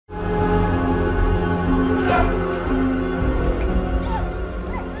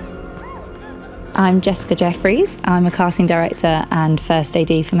I'm Jessica Jeffries. I'm a casting director and first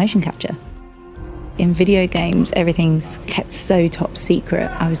AD for motion capture. In video games, everything's kept so top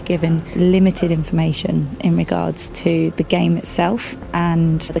secret. I was given limited information in regards to the game itself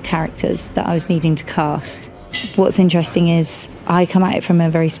and the characters that I was needing to cast. What's interesting is I come at it from a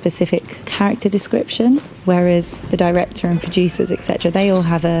very specific character description, whereas the director and producers, etc., they all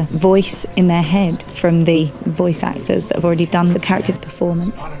have a voice in their head from the voice actors that have already done the character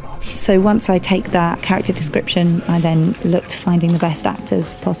performance. So once I take that character description, I then look to finding the best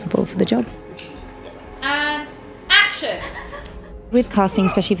actors possible for the job. And action! With casting,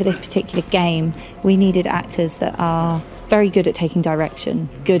 especially for this particular game, we needed actors that are very good at taking direction,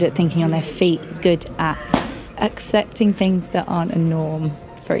 good at thinking on their feet, good at accepting things that aren't a norm.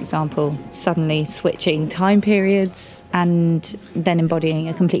 For example, suddenly switching time periods and then embodying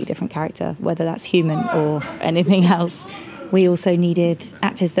a completely different character, whether that's human or anything else. We also needed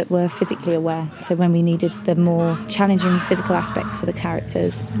actors that were physically aware. So when we needed the more challenging physical aspects for the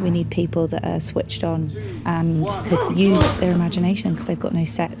characters, we need people that are switched on and could use their imagination because they've got no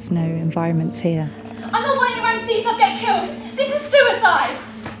sets, no environments here. I'm not wanting to run see get killed. This is suicide.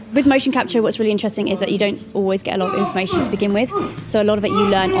 With motion capture, what's really interesting is that you don't always get a lot of information to begin with. So a lot of it you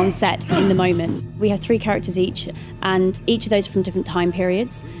learn on set in the moment. We have 3 characters each, and each of those are from different time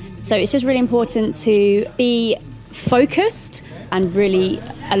periods. So it's just really important to be focused and really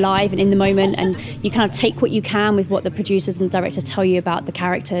alive and in the moment, and you kind of take what you can with what the producers and the directors tell you about the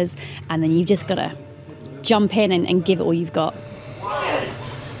characters, and then you've just got to jump in and give it all you've got.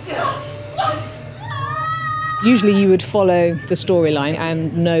 Usually you would follow the storyline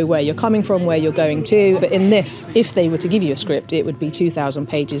and know where you're coming from, where you're going to. But in this, if they were to give you a script, it would be 2,000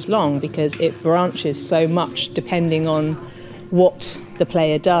 pages long because it branches so much depending on what the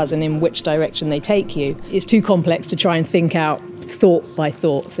player does and in which direction they take you. It's too complex to try and think out thought by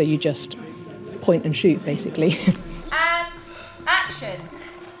thought, so you just point and shoot, basically. And action!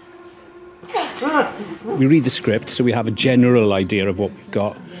 We read the script, so we have a general idea of what we've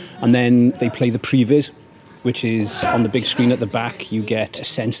got, and then they play the previs, which is on the big screen at the back. You get a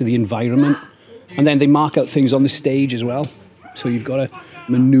sense of the environment, and then they mark out things on the stage as well. So you've got to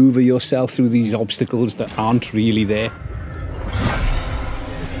maneuver yourself through these obstacles that aren't really there.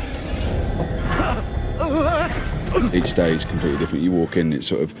 Each day is completely different. You walk in, it's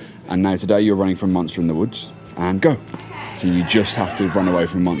sort of, and now today you're running from monster in the woods, and go. So you just have to run away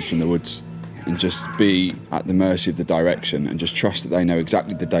from monster in the woods and just be at the mercy of the direction and just trust that they know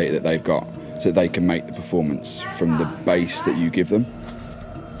exactly the data that they've got so that they can make the performance from the base that you give them.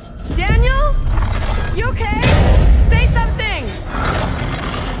 Daniel? You okay? Say something!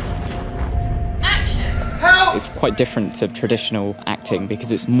 It's quite different to traditional acting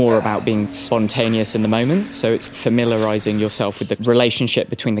because it's more about being spontaneous in the moment. So it's familiarising yourself with the relationship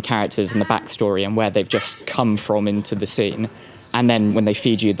between the characters and the backstory and where they've just come from into the scene. And then when they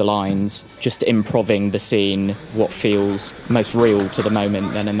feed you the lines, just improving the scene, what feels most real to the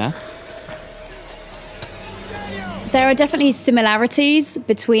moment then and there. There are definitely similarities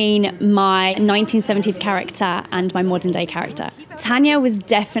between my 1970s character and my modern day character. Tanya was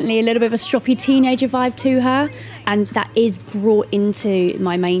definitely a little bit of a stroppy teenager vibe to her, and that is brought into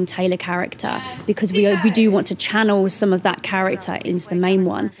my main Taylor character because we do want to channel some of that character into the main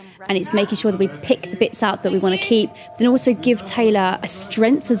one. And it's making sure that we pick the bits out that we want to keep, then also give Taylor a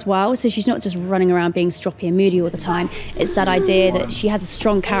strength as well, so she's not just running around being stroppy and moody all the time. It's that idea that she has a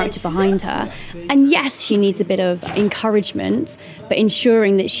strong character behind her. And yes, she needs a bit of encouragement, but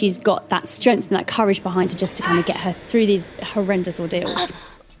ensuring that she's got that strength and that courage behind her just to kind of get her through these horrendous ordeals.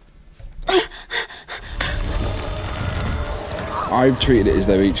 I've treated it as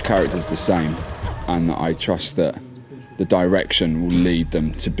though each character's the same, and that I trust that the direction will lead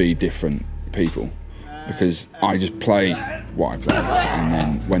them to be different people, because I just play what I play, and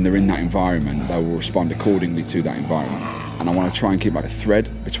then when they're in that environment they will respond accordingly to that environment. And I want to try and keep like a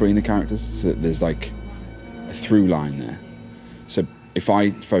thread between the characters so that there's like a through line there. So if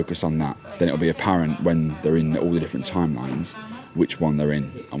I focus on that, then it'll be apparent when they're in all the different timelines which one they're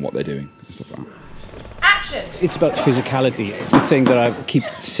in and what they're doing and stuff like that. Action! It's about physicality. It's the thing that I keep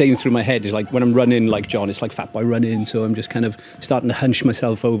saying through my head is like when I'm running like John, it's like Fat Boy running, so I'm just kind of starting to hunch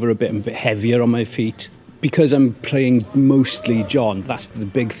myself over a bit and a bit heavier on my feet. Because I'm playing mostly John, that's the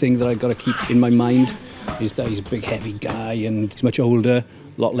big thing that I've got to keep in my mind, is that he's a big heavy guy and he's much older,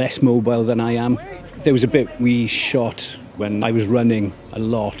 a lot less mobile than I am. There was a bit we shot when I was running a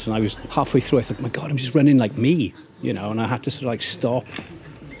lot, and I was halfway through, I thought, my God, I'm just running like me, you know, and I had to sort of like stop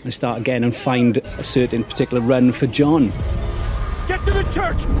and start again and find a certain particular run for John. Get to the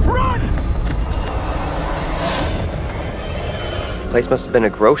church! Run! Place must have been a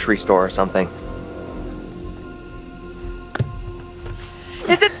grocery store or something.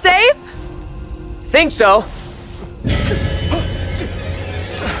 Is it safe? Think so.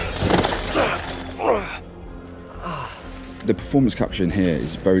 The performance capture in here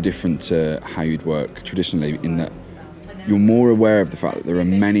is very different to how you'd work traditionally, in that you're more aware of the fact that there are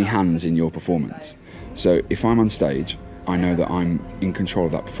many hands in your performance. So if I'm on stage, I know that I'm in control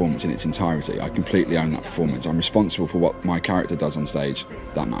of that performance in its entirety. I completely own that performance. I'm responsible for what my character does on stage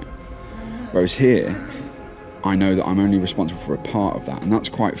that night. Whereas here, I know that I'm only responsible for a part of that, and that's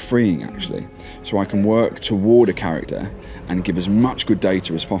quite freeing actually. So I can work toward a character and give as much good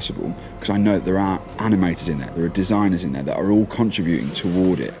data as possible, because I know that there are animators in there, there are designers in there that are all contributing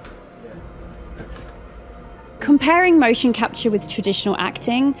toward it. Comparing motion capture with traditional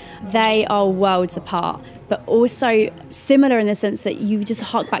acting, they are worlds apart, but also similar in the sense that you just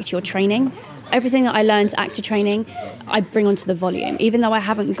hark back to your training. Everything that I learned actor training, I bring onto the volume. Even though I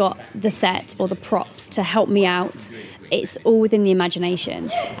haven't got the set or the props to help me out, it's all within the imagination.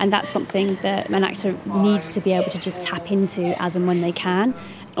 And that's something that an actor needs to be able to just tap into as and when they can.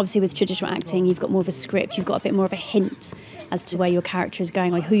 Obviously with traditional acting, you've got more of a script, you've got a bit more of a hint as to where your character is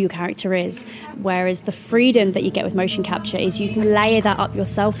going or who your character is. Whereas the freedom that you get with motion capture is you can layer that up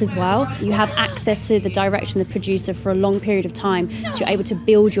yourself as well. You have access to the direction of the producer for a long period of time, so you're able to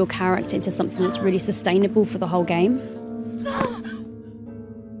build your character into something that's really sustainable for the whole game.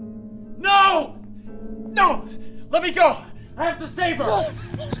 No! No! Let me go! I have to save her!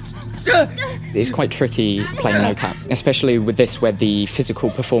 It's quite tricky playing mocap, especially with this where the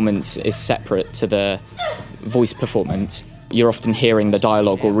physical performance is separate to the voice performance. You're often hearing the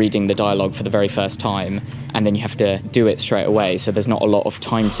dialogue or reading the dialogue for the very first time, and then you have to do it straight away, so there's not a lot of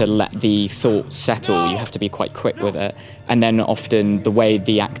time to let the thoughts settle. You have to be quite quick with it. And then often the way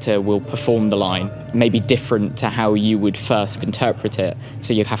the actor will perform the line may be different to how you would first interpret it,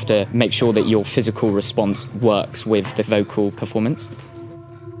 so you have to make sure that your physical response works with the vocal performance.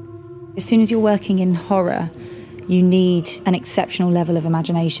 As soon as you're working in horror, you need an exceptional level of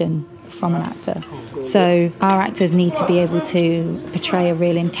imagination from an actor. So our actors need to be able to portray a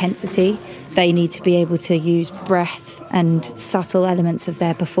real intensity. They need to be able to use breath and subtle elements of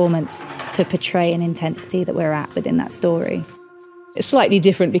their performance to portray an intensity that we're at within that story. It's slightly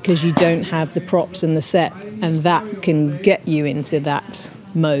different because you don't have the props and the set, and that can get you into that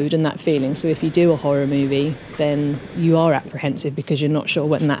mode and that feeling. So if you do a horror movie, then you are apprehensive because you're not sure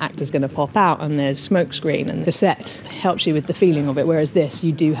when that actor's going to pop out, and there's smoke screen, and the set helps you with the feeling of it. Whereas this,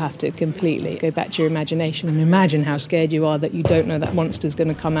 you do have to completely go back to your imagination and imagine how scared you are that you don't know that monster's going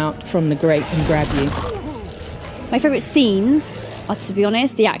to come out from the grate and grab you. My favourite scenes are, to be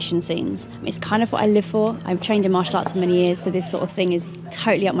honest, the action scenes. It's kind of what I live for. I'm trained in martial arts for many years, so this sort of thing is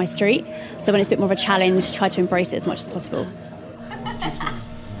totally up my street. So when it's a bit more of a challenge, try to embrace it as much as possible.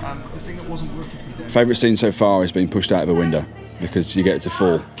 Favourite scene so far has been pushed out of a window, because you get to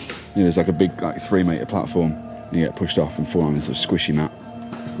fall. You know, there's like a big 3-metre platform, and you get pushed off and fall on into a squishy mat,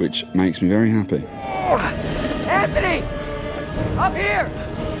 which makes me very happy. Anthony! Up here!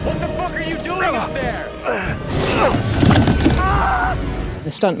 What the fuck are you doing up there? The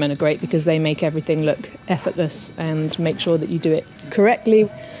stuntmen are great because they make everything look effortless and make sure that you do it correctly.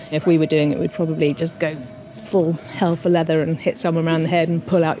 If we were doing it, we'd probably just go full hell for leather and hit someone around the head and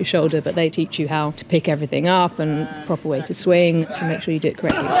pull out your shoulder, but they teach you how to pick everything up and the proper way to swing to make sure you do it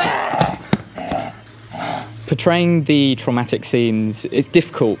correctly. Portraying the traumatic scenes is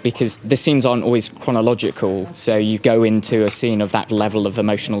difficult because the scenes aren't always chronological, so you go into a scene of that level of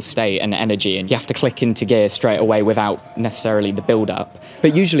emotional state and energy, and you have to click into gear straight away without necessarily the build-up.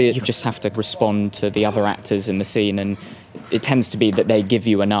 But usually you just have to respond to the other actors in the scene, and it tends to be that they give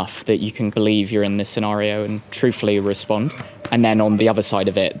you enough that you can believe you're in this scenario and truthfully respond. And then on the other side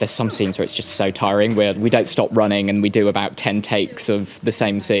of it, there's some scenes where it's just so tiring, where we don't stop running and we do about 10 takes of the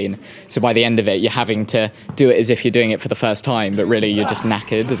same scene. So by the end of it, you're having to do it as if you're doing it for the first time, but really you're just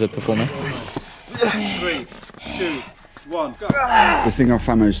knackered as a performer. 3, 2, 1, go. The thing I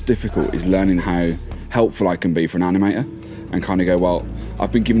found most difficult is learning how helpful I can be for an animator, and kind of go, well,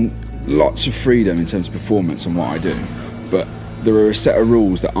 I've been given lots of freedom in terms of performance and what I do, but there are a set of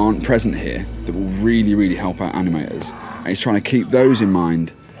rules that aren't present here that will really, really help out animators. And it's trying to keep those in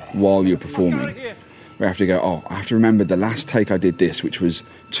mind while you're performing. We have to go, oh, I have to remember the last take I did this, which was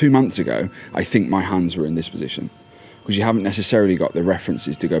 2 months ago, I think my hands were in this position. Because you haven't necessarily got the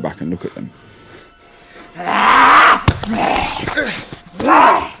references to go back and look at them.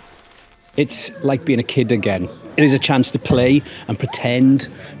 It's like being a kid again. It is a chance to play and pretend.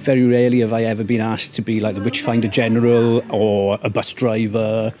 Very rarely have I ever been asked to be like the Witchfinder General or a bus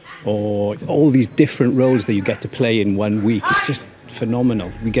driver, or all these different roles that you get to play in 1 week. It's just phenomenal.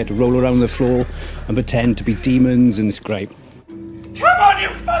 We get to roll around the floor and pretend to be demons, and it's great. Come on, you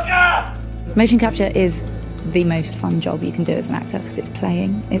fucker! Motion capture is the most fun job you can do as an actor because it's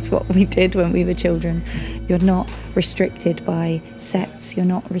playing. It's what we did when we were children. You're not restricted by sets, you're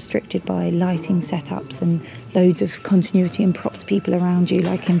not restricted by lighting setups and loads of continuity and props people around you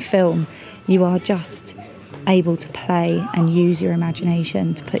like in film. You are just able to play and use your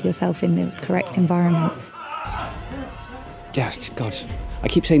imagination to put yourself in the correct environment. Yes, God, I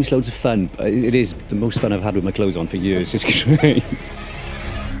keep saying it's loads of fun, but it is the most fun I've had with my clothes on for years. It's great.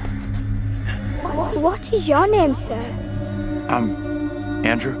 What is your name, sir? I'm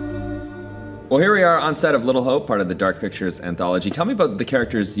Andrew. Well, here we are on set of Little Hope, part of the Dark Pictures Anthology. Tell me about the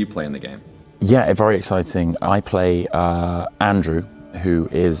characters you play in the game. Yeah, very exciting. I play Andrew, who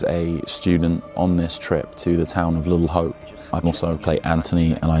is a student on this trip to the town of Little Hope. I also play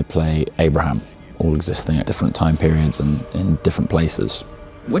Anthony and I play Abraham, all existing at different time periods and in different places.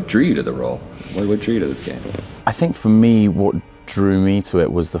 What drew you to the role? What drew you to this game? I think for me, what drew me to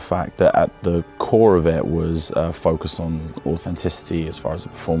it was the fact that at the core of it was a focus on authenticity as far as the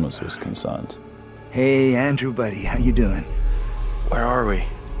performance was concerned. Hey, Andrew, buddy, how you doing? Where are we?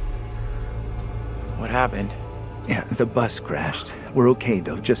 What happened? Yeah, the bus crashed. We're okay,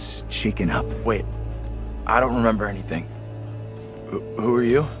 though, just shaken up. Wait, I don't remember anything. Who are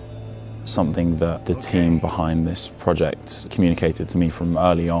you? Something that the team behind this project communicated to me from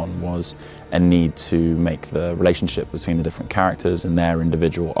early on was a need to make the relationship between the different characters and their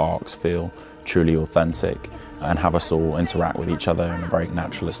individual arcs feel truly authentic and have us all interact with each other in a very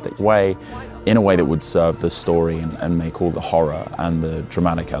naturalistic way, in a way that would serve the story and make all the horror and the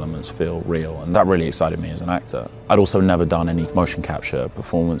dramatic elements feel real. And that really excited me as an actor. I'd also never done any motion capture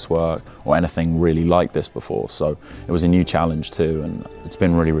performance work or anything really like this before, so it was a new challenge too, and it's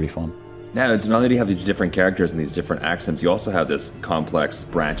been really, really fun. Now, it's not only do you have these different characters and these different accents, you also have this complex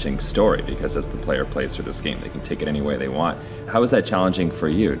branching story, because as the player plays through this game, they can take it any way they want. How is that challenging for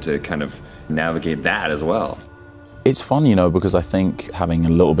you to kind of navigate that as well? It's fun, you know, because I think having a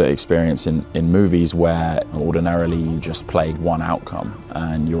little bit of experience in movies where ordinarily you just play one outcome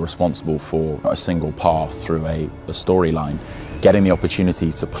and you're responsible for a single path through a storyline, getting the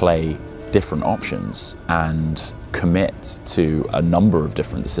opportunity to play different options and commit to a number of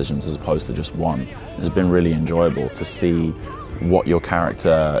different decisions as opposed to just one has been really enjoyable. To see what your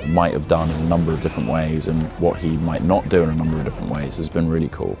character might have done in a number of different ways and what he might not do in a number of different ways has been really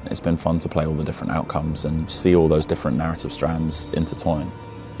cool. It's been fun to play all the different outcomes and see all those different narrative strands intertwine.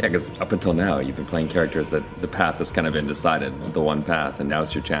 Yeah, because up until now, you've been playing characters that the path has kind of been decided, the one path, and now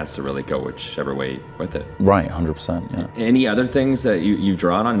it's your chance to really go whichever way with it. Right, 100%, yeah. Any other things that you've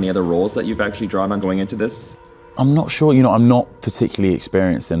drawn on, any other roles that you've actually drawn on going into this? I'm not sure, you know, I'm not particularly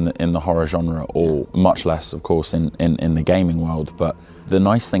experienced in the horror genre, or much less, of course, in the gaming world, but the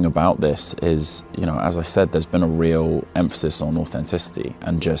nice thing about this is, you know, as I said, there's been a real emphasis on authenticity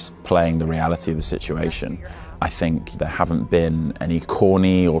and just playing the reality of the situation. I think there haven't been any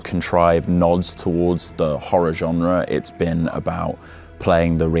corny or contrived nods towards the horror genre. It's been about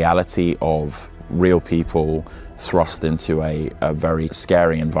playing the reality of real people thrust into a very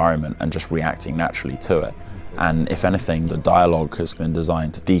scary environment and just reacting naturally to it. And if anything, the dialogue has been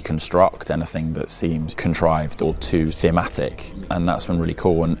designed to deconstruct anything that seems contrived or too thematic, and that's been really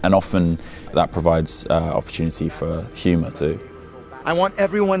cool. And often that provides opportunity for humor too. I want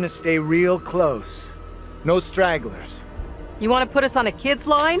everyone to stay real close. No stragglers. You want to put us on a kid's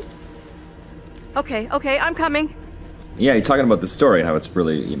line? Okay, I'm coming. Yeah, you're talking about the story and how it's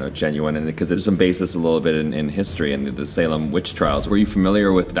really, you know, genuine, and because there's some basis a little bit in history and the Salem witch trials. Were you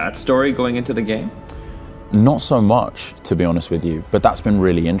familiar with that story going into the game? Not so much, to be honest with you, but that's been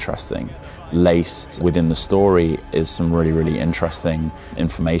really interesting. Laced within the story is some really, really interesting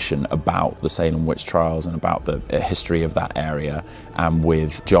information about the Salem witch trials and about the history of that area. And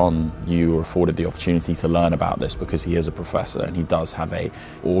with John, you were afforded the opportunity to learn about this because he is a professor and he does have a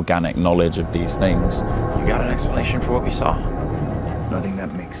organic knowledge of these things. You got an explanation for what we saw? Nothing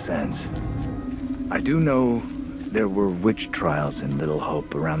that makes sense. I do know there were witch trials in Little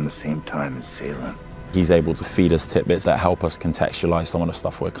Hope around the same time as Salem. He's able to feed us tidbits that help us contextualize some of the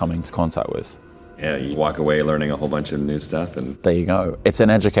stuff we're coming into contact with. Yeah, you walk away learning a whole bunch of new stuff, and there you go. It's an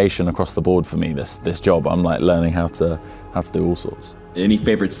education across the board for me, this job. I'm like learning how to do all sorts. Any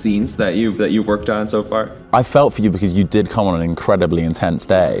favorite scenes that you've worked on so far? I felt for you because you did come on an incredibly intense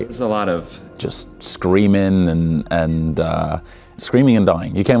day. There's a lot of just screaming and screaming and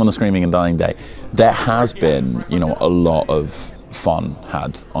dying. You came on the screaming and dying day. There has been, you know, a lot of fun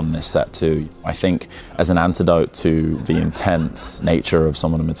had on this set too. I think as an antidote to the intense nature of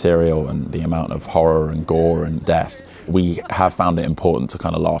some of the material and the amount of horror and gore and death, we have found it important to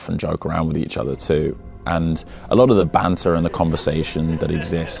kind of laugh and joke around with each other too. And a lot of the banter and the conversation that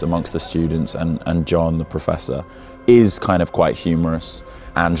exists amongst the students and John, the professor, is kind of quite humorous.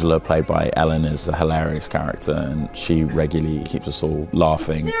 Angela, played by Ellen, is a hilarious character, and she regularly keeps us all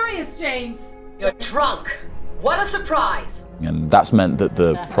laughing. Serious, James? You're drunk. What a surprise. And that's meant that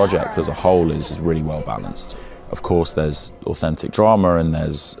the project as a whole is really well balanced. Of course, there's authentic drama and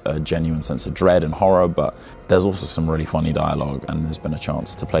there's a genuine sense of dread and horror, but there's also some really funny dialogue, and there's been a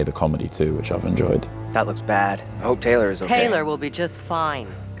chance to play the comedy too, which I've enjoyed. That looks bad. I hope Taylor is okay. Taylor will be just fine.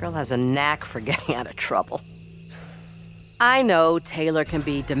 Girl has a knack for getting out of trouble. I know Taylor can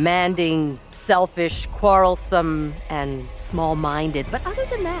be demanding, selfish, quarrelsome, and small-minded, but other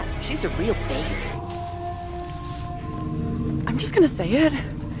than that, she's a real baby. I'm just gonna say it.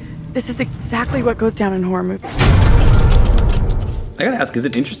 This is exactly what goes down in horror movies. I gotta ask, is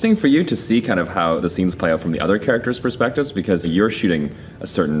it interesting for you to see kind of how the scenes play out from the other characters' perspectives? Because you're shooting a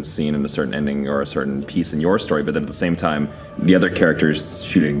certain scene and a certain ending or a certain piece in your story, but then at the same time, the other characters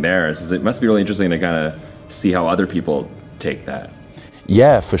shooting theirs. It must be really interesting to kind of see how other people take that.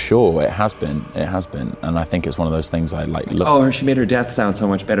 Yeah, for sure, it has been, and I think it's one of those things I like look. Oh, she made her death sound so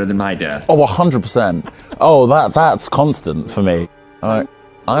much better than my death. Oh, 100%. Oh, that's constant for me.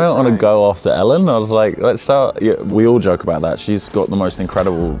 I don't want to go after Ellen. I was like, let's start. Yeah, we all joke about that. She's got the most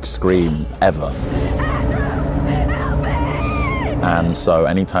incredible scream ever. And so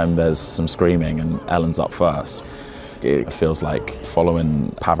anytime there's some screaming and Ellen's up first, it feels like following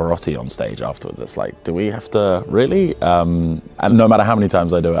Pavarotti on stage afterwards. It's like, do we have to really? And no matter how many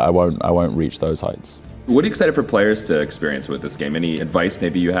times I do it, I won't reach those heights. What are you excited for players to experience with this game? Any advice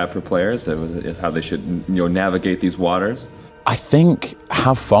maybe you have for players of how they should navigate these waters? I think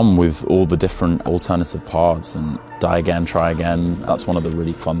have fun with all the different alternative paths and die again, try again. That's one of the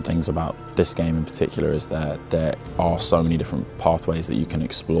really fun things about this game in particular, is that there are so many different pathways that you can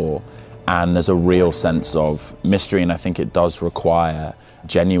explore. And there's a real sense of mystery, and I think it does require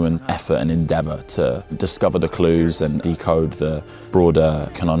genuine effort and endeavour to discover the clues and decode the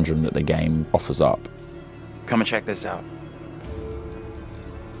broader conundrum that the game offers up. Come and check this out.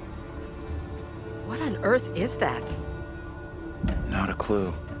 What on earth is that? Not a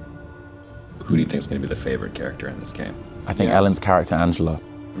clue. Who do you think is going to be the favorite character in this game? I think Ellen's character, Angela.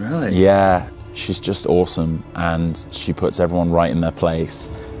 Really? Yeah, she's just awesome, and she puts everyone right in their place.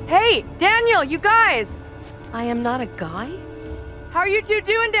 Hey, Daniel, you guys! I am not a guy? How are you two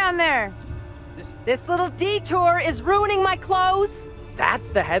doing down there? This little detour is ruining my clothes. That's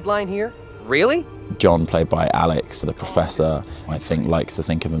the headline here? Really? John, played by Alex, the professor, I think likes to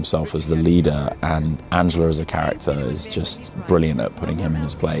think of himself as the leader, and Angela as a character is just brilliant at putting him in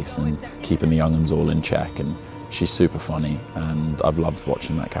his place and keeping the young'uns all in check, and she's super funny, and I've loved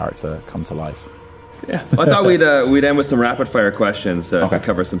watching that character come to life. Yeah, well, I thought we'd end with some rapid fire questions to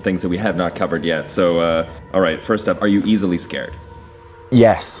cover some things that we have not covered yet. So, all right, first up, are you easily scared?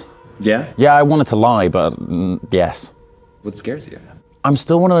 Yes. Yeah? Yeah, I wanted to lie, but yes. What scares you? I'm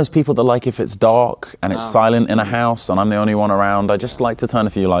still one of those people that like if it's dark and it's silent in a house and I'm the only one around, I just like to turn a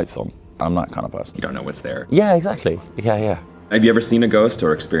few lights on. I'm that kind of person. You don't know what's there. Yeah, exactly. Yeah. Have you ever seen a ghost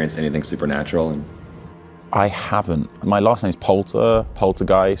or experienced anything supernatural? I haven't. My last name's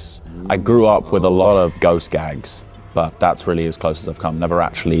Poltergeist. I grew up with a lot of ghost gags, but that's really as close as I've come. Never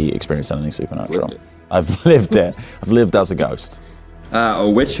actually experienced anything supernatural. I've lived it. I've lived as a ghost. A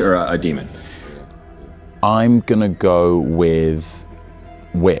witch or a demon? I'm gonna go with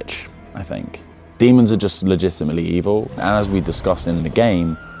witch, I think. Demons are just legitimately evil, and as we discussed in the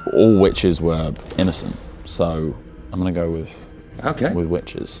game, all witches were innocent. So I'm gonna go with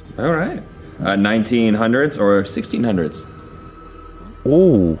witches. All right. 1900s or 1600s?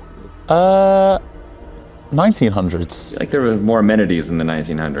 Ooh, 1900s. I feel like there were more amenities in the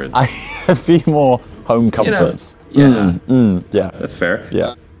 1900s. A few more home comforts. Yeah. Yeah. That's fair.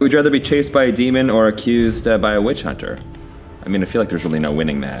 Yeah. Would you rather be chased by a demon or accused by a witch hunter? I mean, I feel like there's really no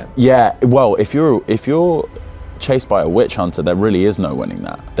winning that. Yeah, well, if you're chased by a witch hunter, there really is no winning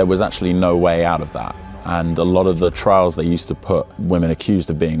that. There was actually no way out of that. And a lot of the trials they used to put women accused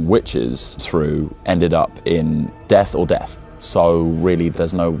of being witches through ended up in death or death. So really,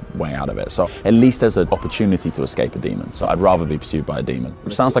 there's no way out of it. So at least there's an opportunity to escape a demon. So I'd rather be pursued by a demon,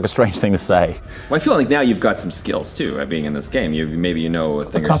 which sounds like a strange thing to say. Well, I feel like now you've got some skills too at being in this game. Maybe you know a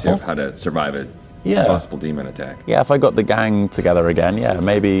thing or two of how to survive a possible demon attack. Yeah, if I got the gang together again,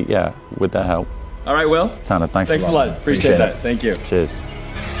 maybe, with their help. All right, Will. Tanner, thanks a lot. Appreciate that. Thank you. Cheers.